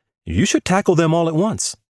 You should tackle them all at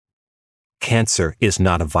once. Cancer is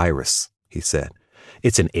not a virus, he said.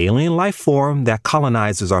 It's an alien life form that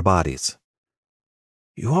colonizes our bodies.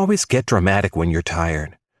 You always get dramatic when you're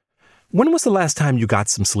tired. When was the last time you got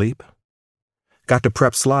some sleep? Got to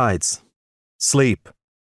prep slides. Sleep,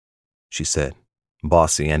 she said,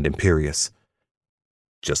 bossy and imperious.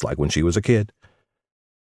 Just like when she was a kid.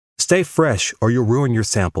 Stay fresh or you'll ruin your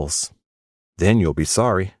samples. Then you'll be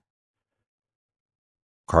sorry.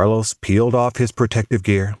 Carlos peeled off his protective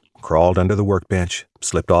gear, crawled under the workbench,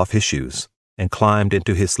 slipped off his shoes, and climbed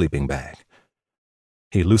into his sleeping bag.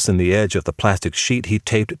 He loosened the edge of the plastic sheet he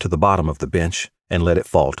taped to the bottom of the bench and let it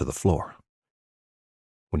fall to the floor.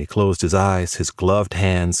 When he closed his eyes, his gloved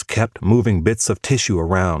hands kept moving bits of tissue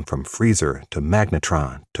around from freezer to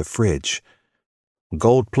magnetron to fridge,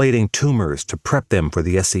 gold-plating tumors to prep them for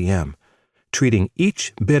the SEM, treating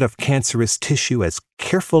each bit of cancerous tissue as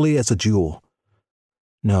carefully as a jewel.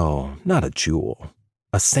 No, not a jewel,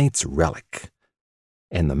 a saint's relic.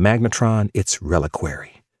 And the magnetron its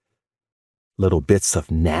reliquary. Little bits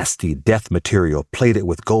of nasty death material plated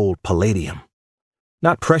with gold palladium.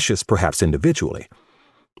 Not precious perhaps individually,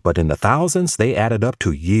 but in the thousands they added up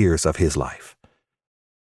to years of his life.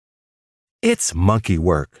 It's monkey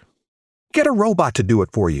work. Get a robot to do it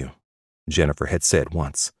for you, Jennifer had said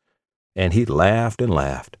once, and he laughed and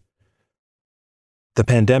laughed. The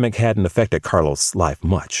pandemic hadn't affected Carlos' life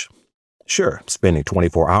much. Sure, spending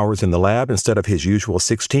 24 hours in the lab instead of his usual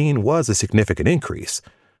 16 was a significant increase,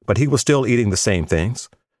 but he was still eating the same things.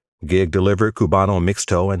 Gig-delivered Cubano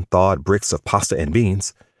mixto and thawed bricks of pasta and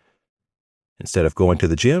beans. Instead of going to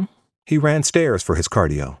the gym, he ran stairs for his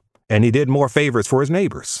cardio, and he did more favors for his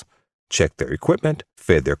neighbors. Checked their equipment,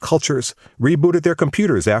 fed their cultures, rebooted their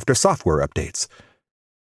computers after software updates.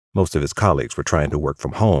 Most of his colleagues were trying to work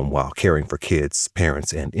from home while caring for kids,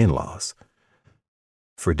 parents, and in-laws.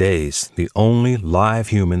 For days, the only live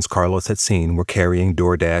humans Carlos had seen were carrying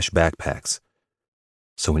DoorDash backpacks.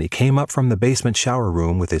 So when he came up from the basement shower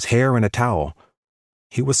room with his hair in a towel,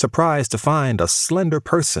 he was surprised to find a slender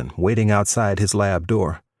person waiting outside his lab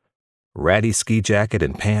door. Ratty ski jacket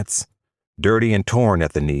and pants, dirty and torn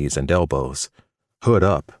at the knees and elbows, hood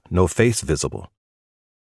up, no face visible.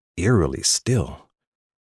 Eerily still.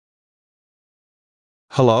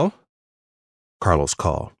 Hello? Carlos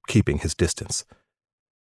called, keeping his distance.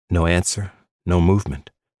 No answer, no movement.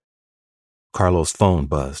 Carlos' phone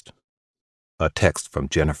buzzed. A text from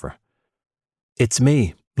Jennifer. It's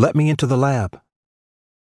me. Let me into the lab.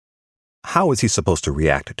 How was he supposed to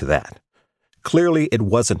react to that? Clearly it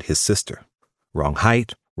wasn't his sister. Wrong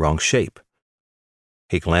height, wrong shape.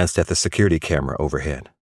 He glanced at the security camera overhead.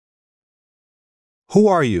 Who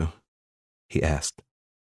are you? He asked.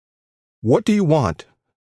 What do you want?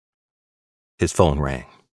 His phone rang.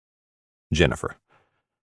 Jennifer.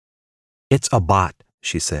 It's a bot,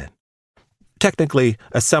 she said. Technically,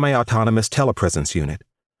 a semi-autonomous telepresence unit.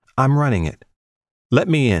 I'm running it. Let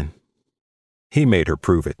me in. He made her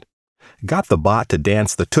prove it. Got the bot to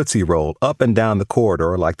dance the Tootsie Roll up and down the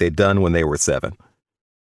corridor like they'd done when they were 7.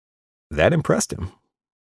 That impressed him.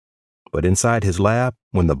 But inside his lab,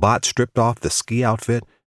 when the bot stripped off the ski outfit,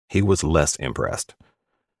 he was less impressed.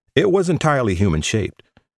 It was entirely human-shaped,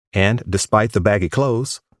 and despite the baggy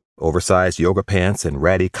clothes, oversized yoga pants and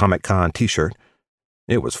ratty Comic-Con t-shirt,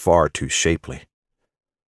 it was far too shapely.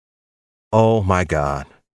 Oh my God,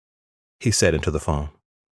 he said into the phone.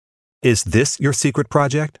 Is this your secret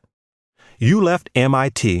project? You left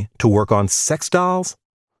MIT to work on sex dolls?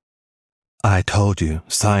 I told you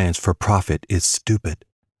science for profit is stupid.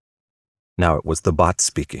 Now it was the bot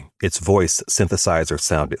speaking. Its voice synthesizer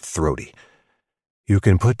sounded throaty. You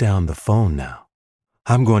can put down the phone now.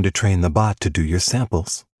 I'm going to train the bot to do your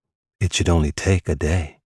samples. It should only take a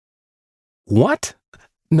day. What?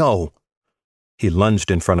 No. He lunged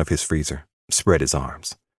in front of his freezer, spread his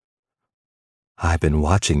arms. I've been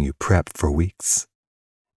watching you prep for weeks.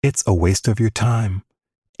 It's a waste of your time.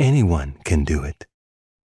 Anyone can do it.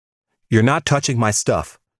 You're not touching my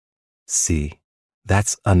stuff. See,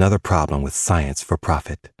 that's another problem with science for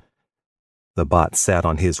profit. The bot sat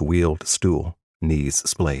on his wheeled stool, knees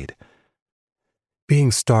splayed.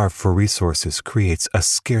 Being starved for resources creates a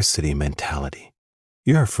scarcity mentality.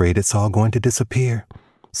 You're afraid it's all going to disappear,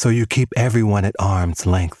 so you keep everyone at arm's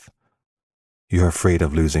length. You're afraid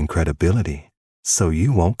of losing credibility, so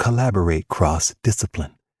you won't collaborate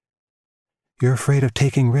cross-discipline. You're afraid of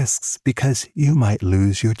taking risks because you might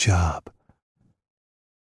lose your job.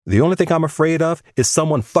 The only thing I'm afraid of is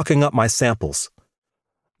someone fucking up my samples.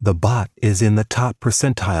 The bot is in the top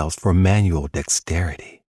percentiles for manual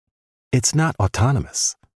dexterity. It's not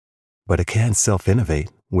autonomous, but it can self-innovate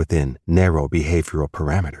within narrow behavioral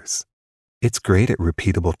parameters. It's great at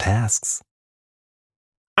repeatable tasks.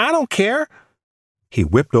 I don't care. He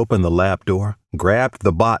whipped open the lab door, grabbed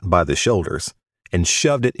the bot by the shoulders, and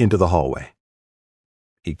shoved it into the hallway.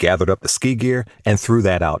 He gathered up the ski gear and threw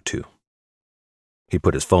that out too. He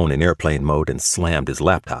put his phone in airplane mode and slammed his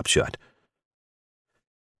laptop shut.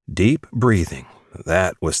 Deep breathing,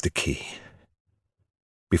 that was the key.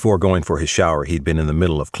 Before going for his shower, he'd been in the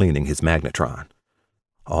middle of cleaning his magnetron.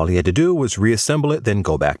 All he had to do was reassemble it, then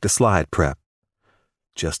go back to slide prep.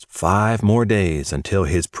 Just 5 more days until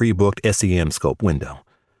his pre-booked SEM scope window.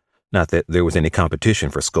 Not that there was any competition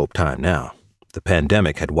for scope time now. The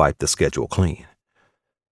pandemic had wiped the schedule clean.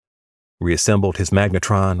 Reassembled, his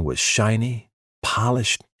magnetron was shiny,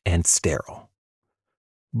 polished, and sterile.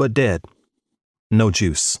 But dead. No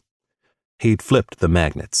juice. He'd flipped the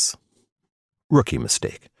magnets. Rookie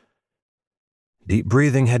mistake. Deep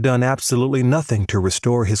breathing had done absolutely nothing to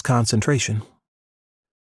restore his concentration.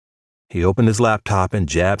 He opened his laptop and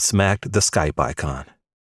jab-smacked the Skype icon.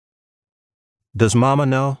 Does Mama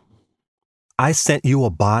know? I sent you a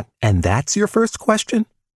bot and that's your first question?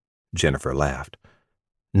 Jennifer laughed.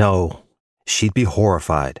 No, she'd be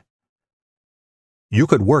horrified. You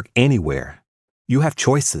could work anywhere. You have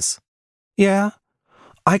choices. Yeah,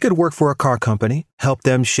 I could work for a car company, help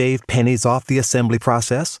them shave pennies off the assembly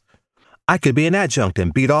process. I could be an adjunct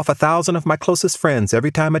and beat off 1,000 of my closest friends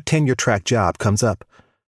every time a tenure-track job comes up.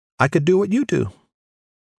 I could do what you do.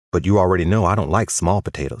 But you already know I don't like small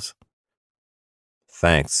potatoes.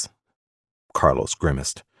 Thanks, Carlos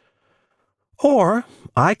grimaced. Or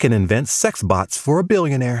I can invent sex bots for a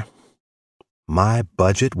billionaire. My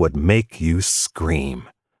budget would make you scream.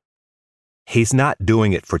 He's not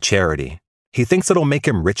doing it for charity. He thinks it'll make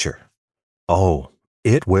him richer. Oh,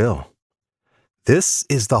 it will. This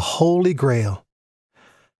is the Holy Grail.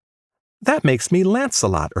 That makes me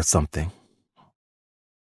Lancelot or something.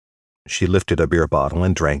 She lifted a beer bottle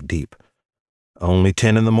and drank deep. Only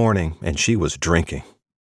 10 in the morning, and she was drinking.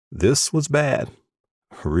 This was bad.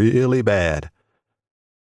 Really bad.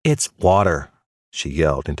 It's water, she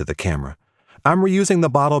yelled into the camera. I'm reusing the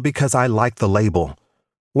bottle because I like the label.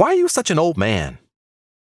 Why are you such an old man?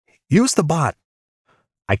 Use the bot.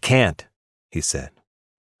 I can't, he said.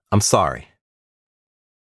 I'm sorry.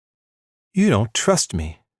 You don't trust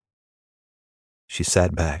me. She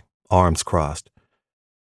sat back, arms crossed.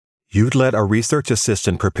 You'd let a research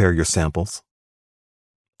assistant prepare your samples.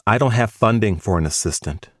 I don't have funding for an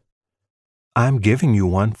assistant. I'm giving you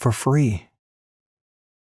one for free.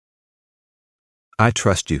 I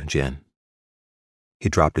trust you, Jen. He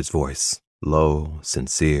dropped his voice, low,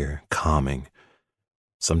 sincere, calming.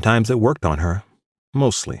 Sometimes it worked on her.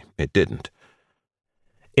 Mostly, it didn't.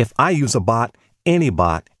 If I use a bot, any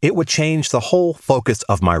bot, it would change the whole focus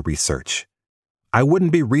of my research. I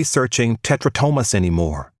wouldn't be researching tetratomas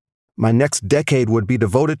anymore. My next decade would be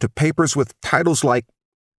devoted to papers with titles like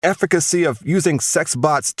Efficacy of Using Sex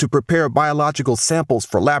Bots to Prepare Biological Samples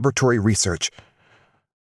for Laboratory Research.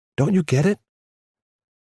 Don't you get it?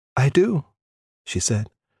 I do, she said.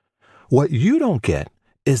 What you don't get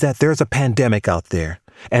is that there's a pandemic out there,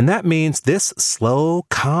 and that means this slow,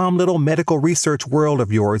 calm little medical research world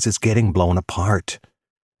of yours is getting blown apart.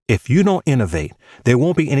 If you don't innovate, there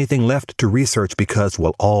won't be anything left to research because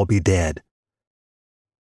we'll all be dead.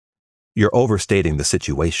 You're overstating the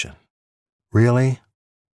situation. Really?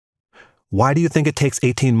 Why do you think it takes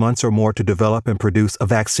 18 months or more to develop and produce a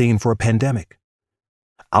vaccine for a pandemic?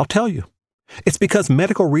 I'll tell you. It's because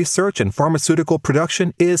medical research and pharmaceutical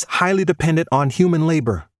production is highly dependent on human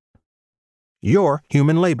labor. Your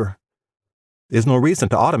human labor. There's no reason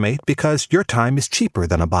to automate because your time is cheaper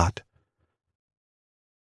than a bot.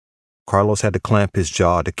 Carlos had to clamp his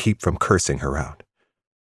jaw to keep from cursing her out.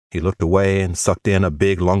 He looked away and sucked in a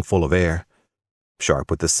big lungful of air,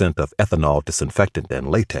 sharp with the scent of ethanol disinfectant and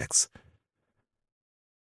latex.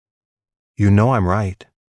 You know I'm right,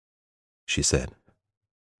 she said.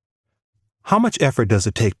 How much effort does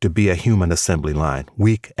it take to be a human assembly line,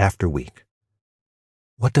 week after week?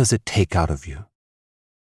 What does it take out of you?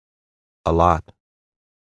 A lot,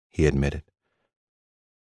 he admitted.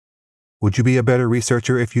 Would you be a better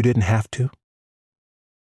researcher if you didn't have to?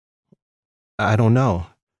 I don't know,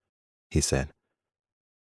 he said.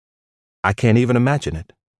 I can't even imagine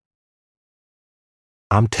it.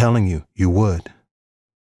 I'm telling you, you would.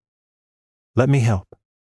 Let me help.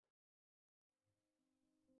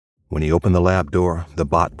 When he opened the lab door, the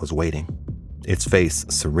bot was waiting, its face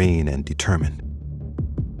serene and determined.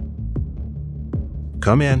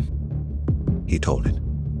 Come in, he told it.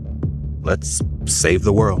 Let's save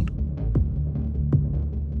the world.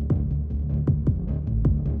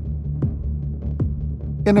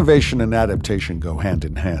 Innovation and adaptation go hand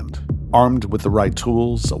in hand. Armed with the right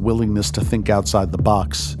tools, a willingness to think outside the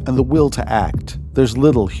box, and the will to act, there's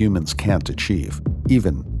little humans can't achieve,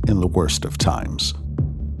 even in the worst of times.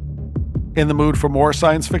 In the mood for more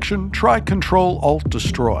science fiction, try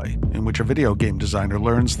Control-Alt-Destroy, in which a video game designer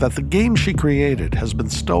learns that the game she created has been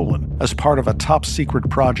stolen as part of a top-secret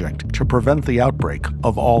project to prevent the outbreak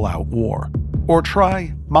of all-out war. Or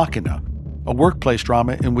try Machina, a workplace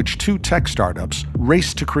drama in which two tech startups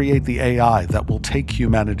race to create the AI that will take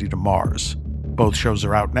humanity to Mars. Both shows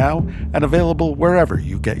are out now and available wherever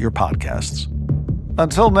you get your podcasts.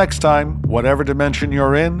 Until next time, whatever dimension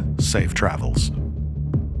you're in, safe travels.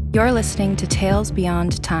 You're listening to Tales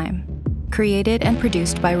Beyond Time, created and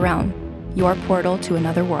produced by Realm, your portal to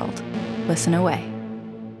another world. Listen away.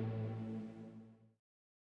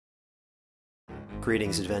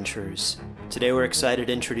 Greetings, adventurers. Today we're excited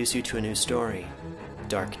to introduce you to a new story,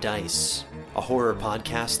 Dark Dice, a horror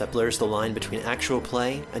podcast that blurs the line between actual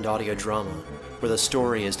play and audio drama, where the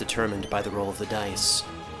story is determined by the roll of the dice.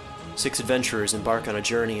 6 adventurers embark on a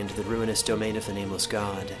journey into the ruinous domain of the Nameless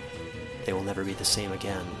God. They will never be the same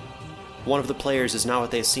again. One of the players is not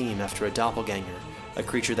what they seem after a doppelganger, a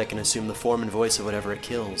creature that can assume the form and voice of whatever it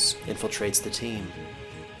kills, infiltrates the team.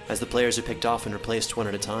 As the players are picked off and replaced one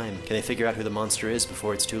at a time, can they figure out who the monster is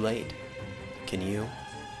before it's too late? Can you?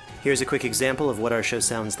 Here's a quick example of what our show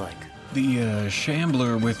sounds like. The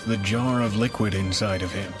shambler with the jar of liquid inside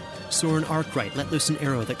of him. Soren Arkwright let loose an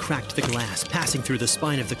arrow that cracked the glass, passing through the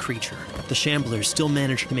spine of the creature. The shambler still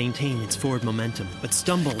managed to maintain its forward momentum, but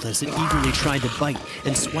stumbled as it eagerly tried to bite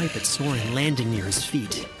and swipe at Soren, landing near his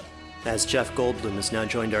feet. As Jeff Goldblum has now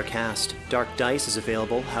joined our cast, Dark Dice is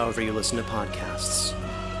available however you listen to podcasts.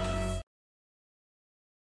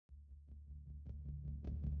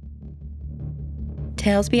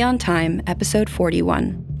 Tales Beyond Time, Episode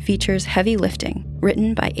 41, features Heavy Lifting,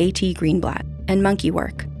 written by A.T. Greenblatt, and Monkey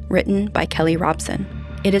Work, written by Kelly Robson.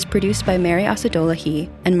 It is produced by Mary Asadolahi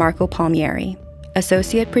and Marco Palmieri,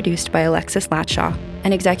 associate produced by Alexis Latshaw,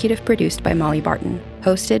 and executive produced by Molly Barton,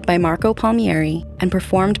 hosted by Marco Palmieri, and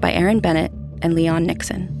performed by Aaron Bennett and Leon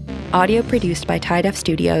Nixon. Audio produced by Tie Def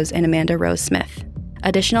Studios and Amanda Rose Smith.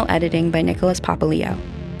 Additional editing by Nicholas Papaleo.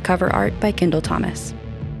 Cover art by Kendall Thomas.